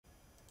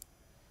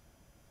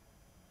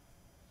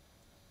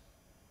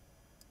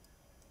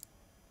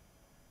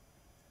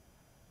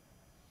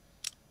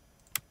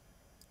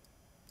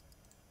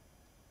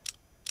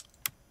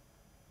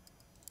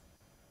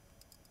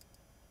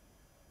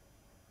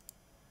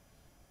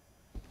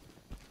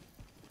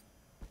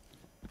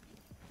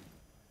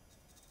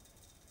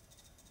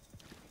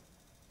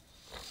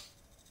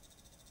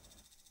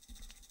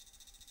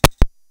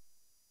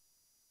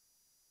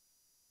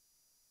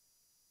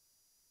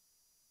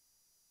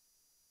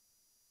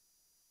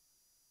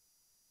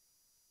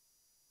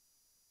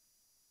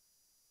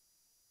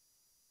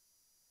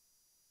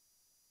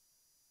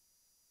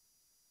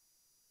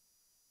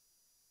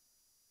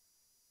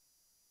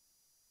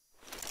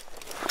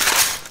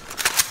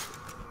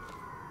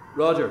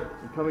Roger,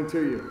 I'm coming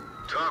to you.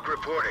 Talk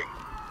reporting.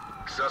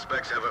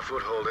 Suspects have a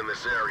foothold in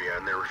this area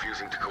and they're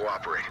refusing to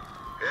cooperate.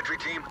 Entry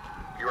team,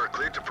 you are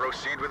cleared to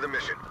proceed with the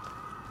mission.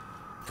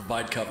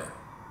 Provide cover.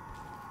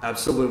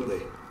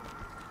 Absolutely.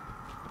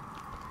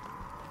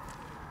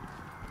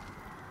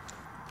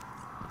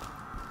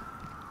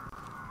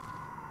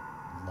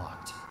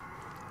 Locked.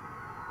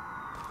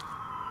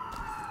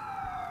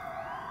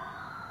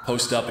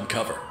 Post up and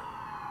cover.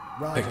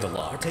 Roger. Pick the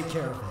lock. I'll take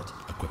care of it.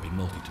 Equipping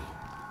multi-tool.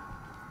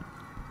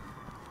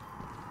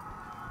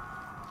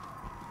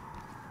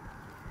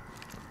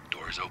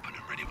 Door is open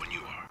and ready when you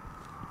are.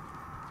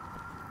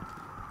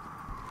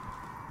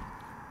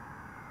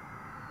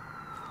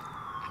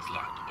 It's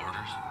locked.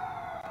 Orders?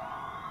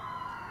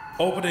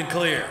 Open and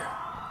clear.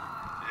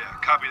 Yeah,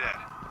 copy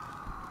that.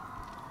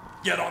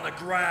 Get on the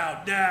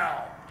ground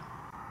now.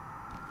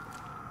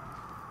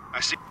 I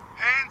see.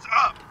 Hands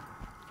up!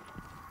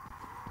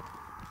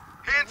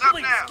 Hands up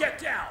Police, now! get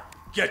down.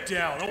 Get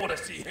down. I want to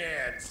see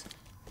hands.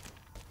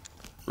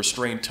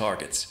 Restrain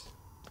targets.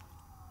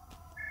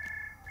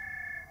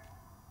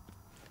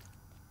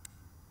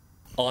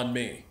 On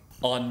me.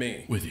 On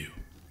me. With you.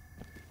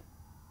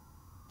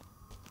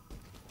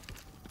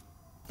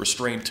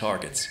 Restrain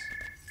targets.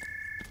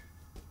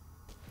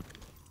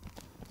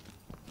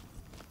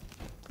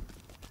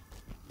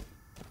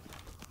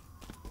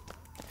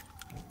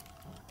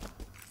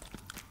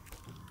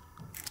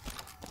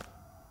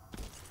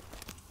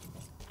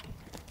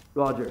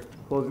 Roger,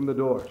 closing the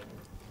door.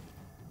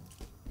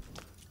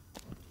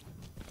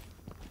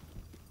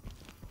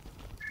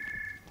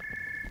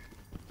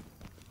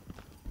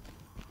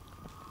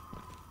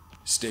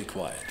 Stay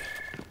quiet.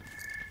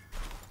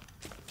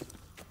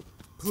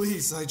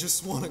 Please, I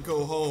just want to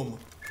go home.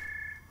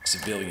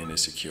 Civilian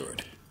is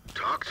secured.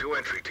 Talk to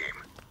entry team.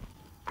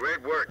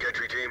 Great work,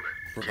 entry team.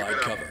 Provide Keep it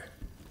up. cover.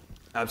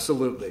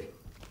 Absolutely.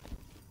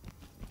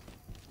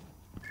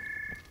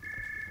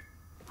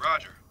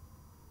 Roger.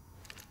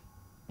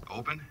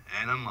 Open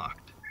and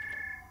unlocked.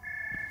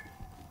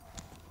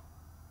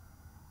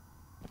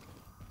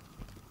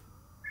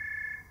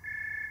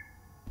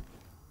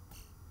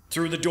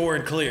 Through the door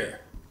and clear.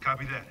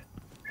 Copy that.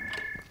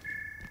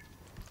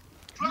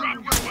 Drop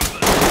your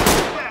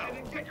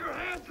weapon! Get your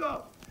hands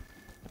up!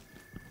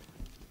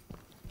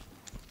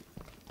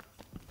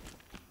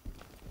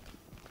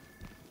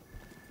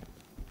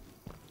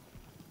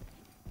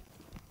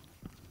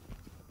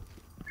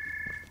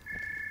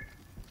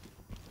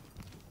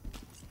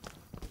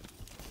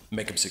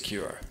 Make him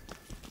secure.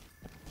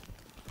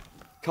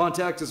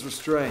 Contact is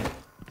restrained.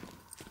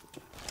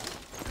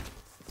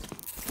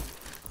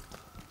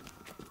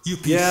 You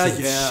piece Yeah, of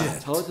yeah.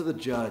 shit. Tell it to the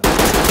judge. Talk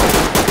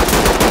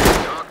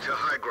to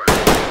high ground.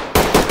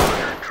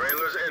 Roger,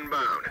 trailers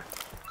inbound.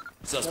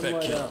 Suspect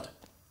Light killed. out.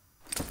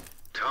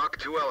 Talk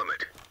to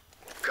element.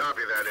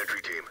 Copy that,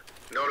 entry team.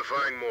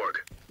 Notifying morgue.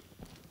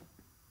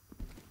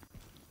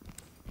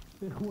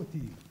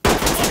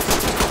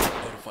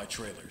 Notify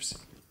trailers.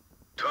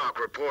 Talk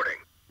reporting.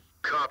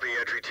 Copy,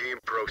 entry team.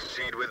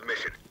 Proceed with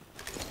mission.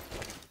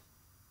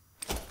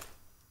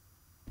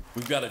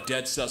 We've got a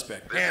dead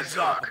suspect. This Hands is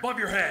up, Talk. above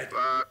your head.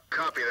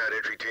 Copy that,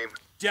 entry team.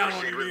 Down on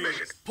Proceed your with knees.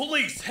 mission.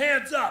 Police,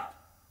 hands up.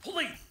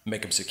 Police.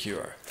 Make him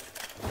secure.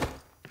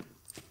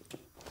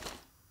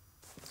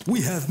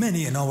 We have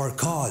many in our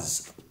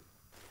cause.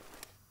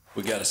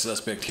 We got a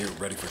suspect here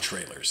ready for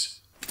trailers.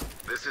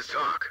 This is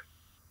Talk.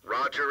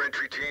 Roger,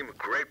 entry team.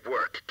 Great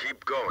work.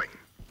 Keep going.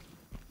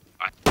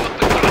 I put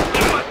the gun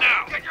down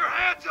now! Get your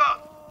hands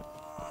up!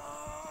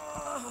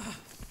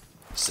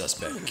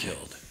 Suspect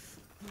killed.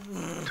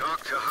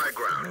 Talk to high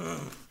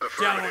ground.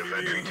 Affirmative, your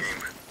entry knees.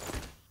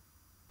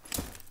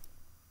 team.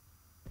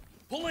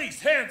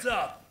 Police, hands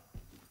up.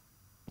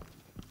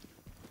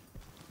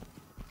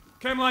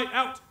 Cam light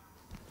out.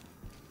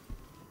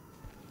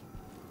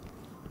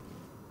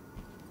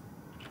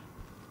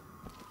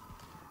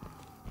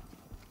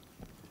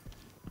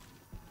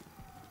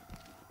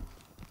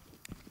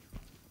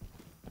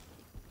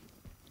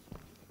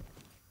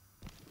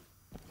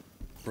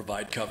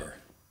 Provide cover.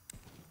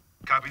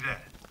 Copy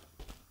that.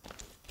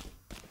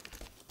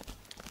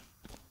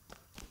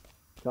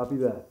 Copy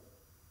that.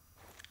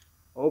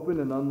 Open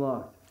and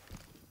unlocked.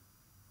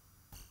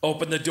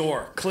 Open the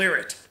door. Clear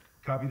it.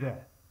 Copy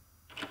that.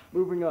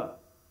 Moving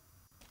up.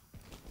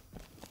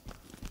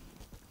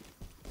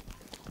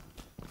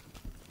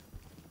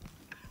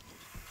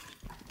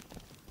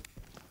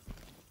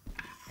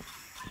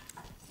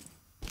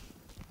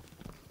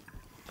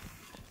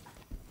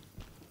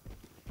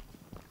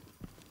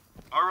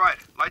 All right,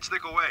 light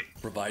stick away.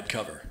 Provide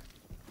cover.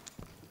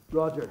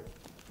 Roger.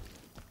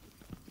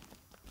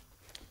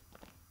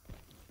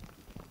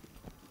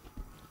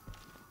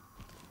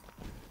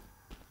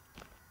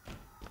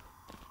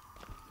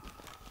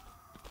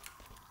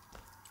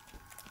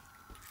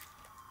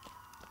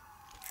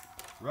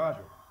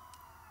 Roger.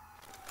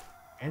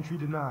 Entry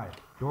denied.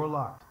 Door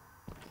locked.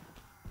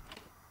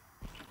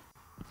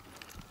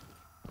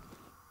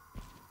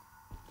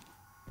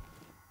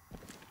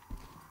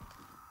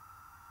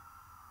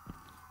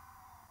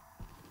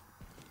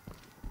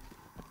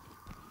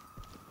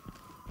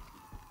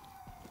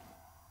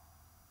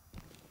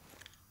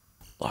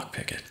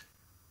 Lockpick it.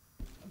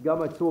 Got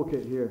my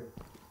toolkit here.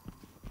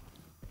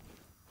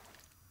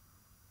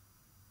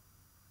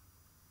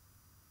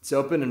 It's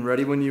open and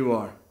ready when you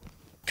are.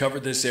 Cover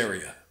this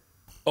area.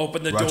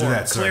 Open the Roger door.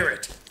 that, sir. Clear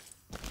it.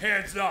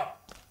 Hands up.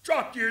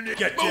 Drop your knee.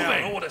 Get Moving. down.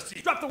 I want to see.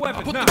 Drop the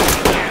weapon now.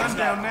 Gun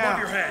down now. Above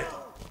your head.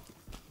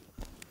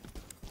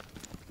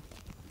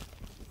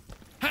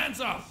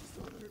 Hands up.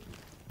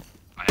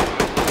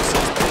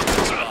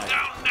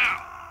 Down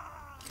now.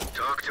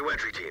 Talk to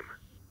entry team.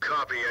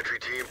 Copy, entry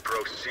team.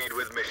 Proceed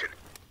with mission.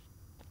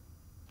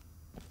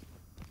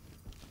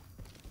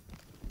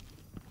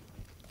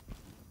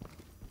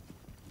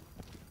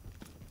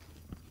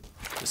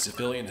 The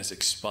civilian has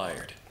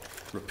expired.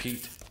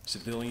 Repeat,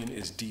 civilian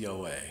is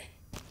DOA.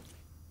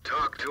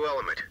 Talk to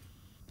element.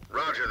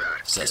 Roger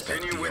that.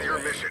 Suspect Continue with DOA. your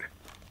mission.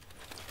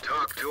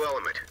 Talk to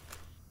element.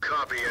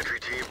 Copy, entry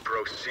team.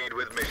 Proceed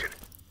with mission.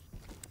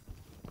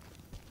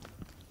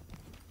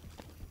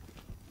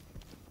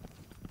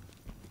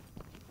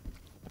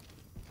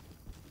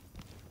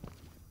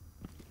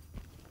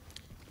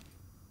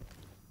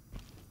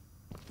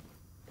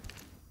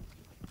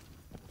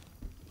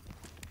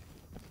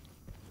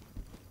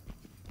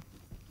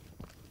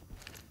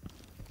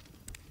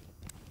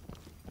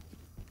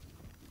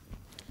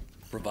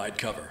 Provide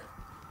cover.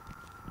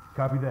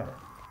 Copy that.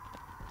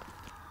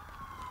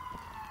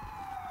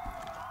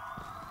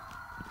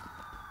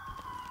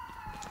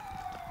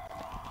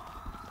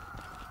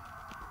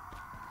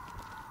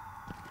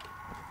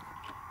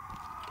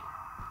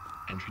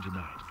 Entry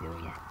denied. Door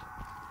locked.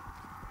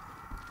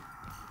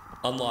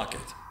 Unlock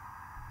it.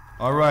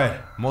 All right,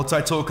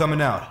 multi-tool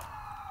coming out.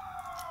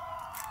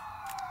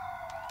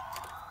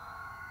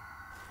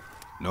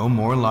 No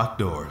more locked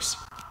doors.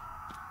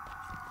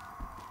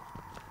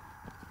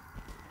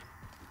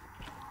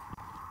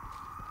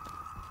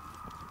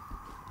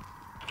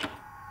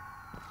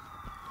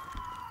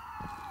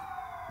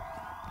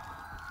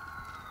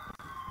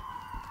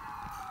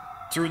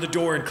 Through the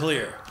door and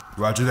clear.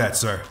 Roger that,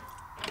 sir.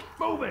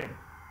 Moving.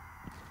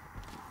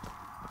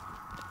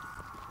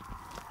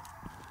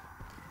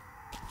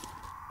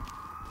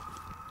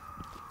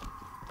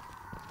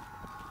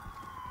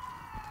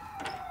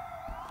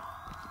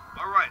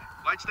 All right.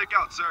 Light stick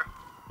out, sir.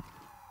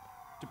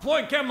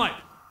 Deploying chem light.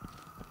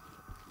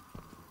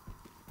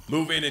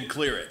 Move in and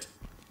clear it.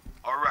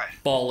 All right.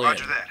 Fall in.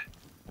 Roger that.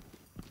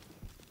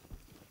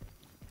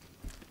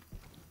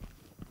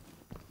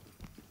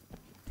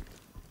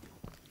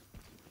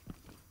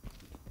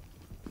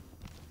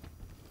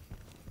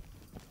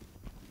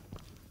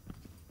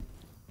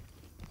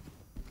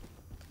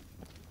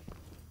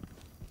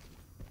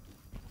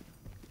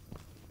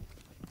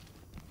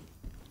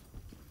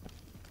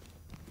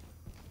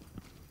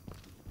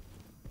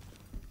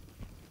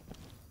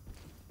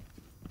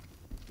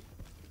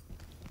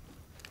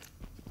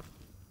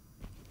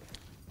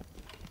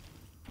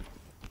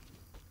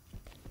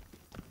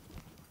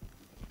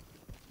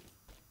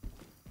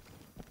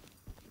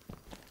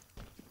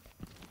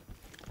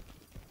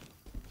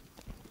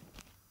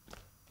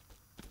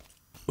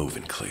 Move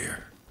and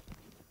clear.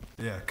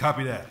 Yeah,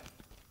 copy that.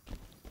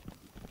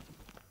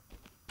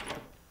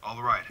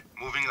 All right.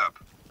 Moving up.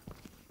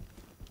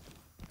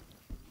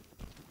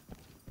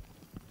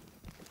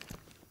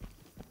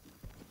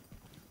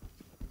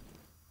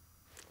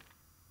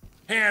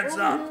 Hands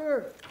up.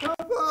 Here! Help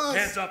us!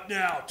 Hands up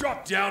now.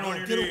 Drop down on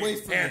your get knees. away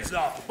from me. Hands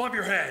up. Above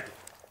your head.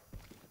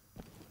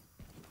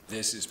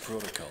 This is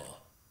protocol.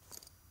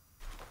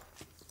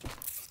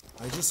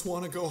 I just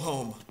want to go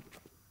home.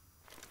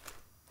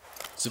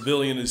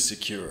 Civilian is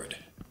secured.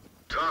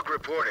 Talk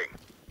reporting.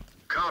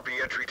 Copy,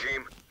 entry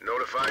team.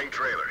 Notifying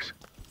trailers.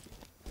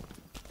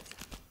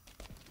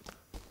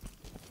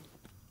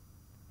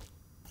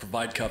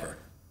 Provide cover.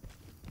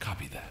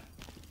 Copy that.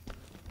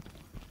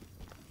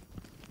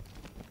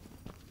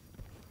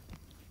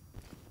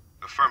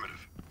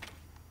 Affirmative.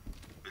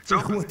 It's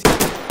open.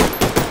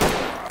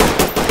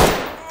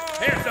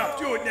 Hands up.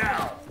 Do it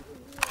now.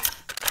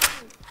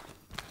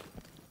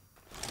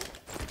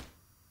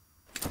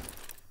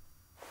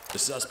 The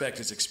suspect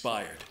is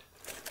expired.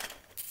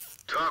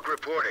 Talk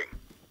reporting.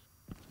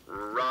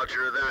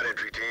 Roger that,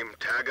 entry team.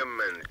 Tag him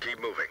and keep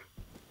moving.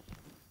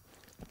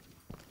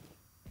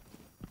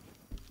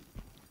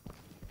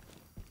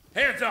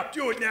 Hands up.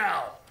 Do it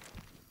now.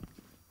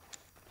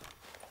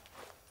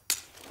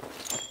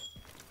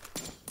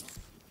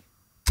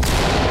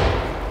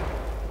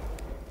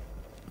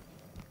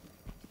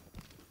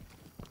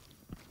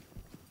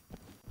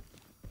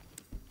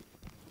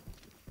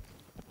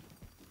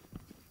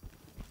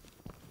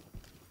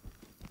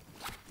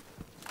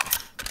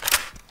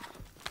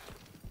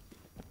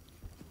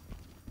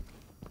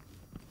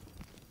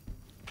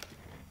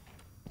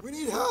 We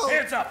need help!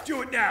 Hands up.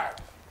 Do it now.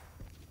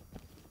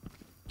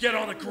 Get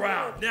on the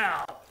ground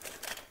now.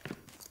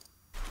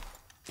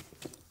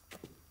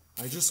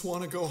 I just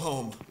want to go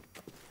home.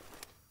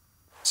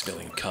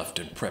 Civilian cuffed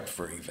and prepped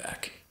for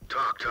evac.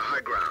 Talk to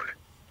high ground.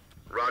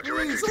 Roger,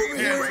 entry Please, team. over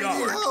here, Hands I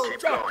need up. help! Keep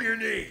Drop going. your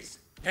knees.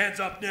 Hands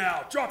up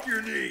now. Drop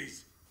your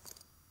knees.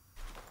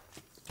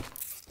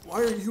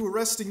 Why are you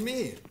arresting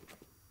me?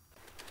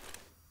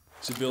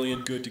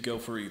 Civilian good to go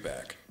for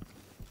evac.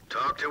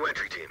 Talk to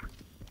entry team.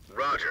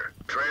 Roger.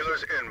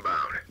 Trailers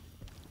inbound.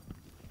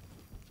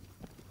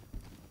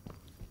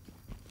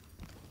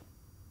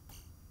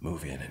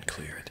 Move in and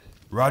clear it.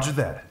 Roger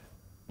that.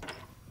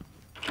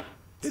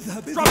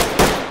 اذهب Drop اذهب. it!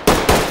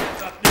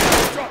 Hands up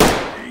now! Drop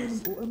it,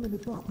 please! أؤمن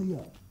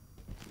التغطية.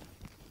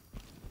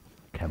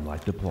 Chem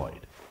light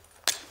deployed.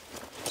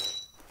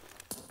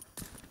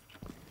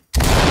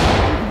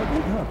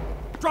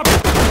 Drop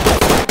it!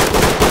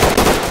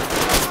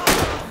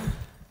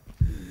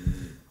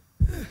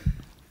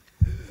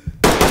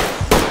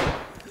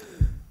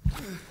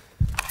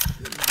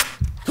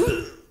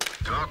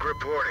 Talk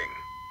reporting.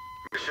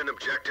 Mission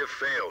objective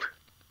failed.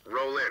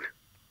 Roll in.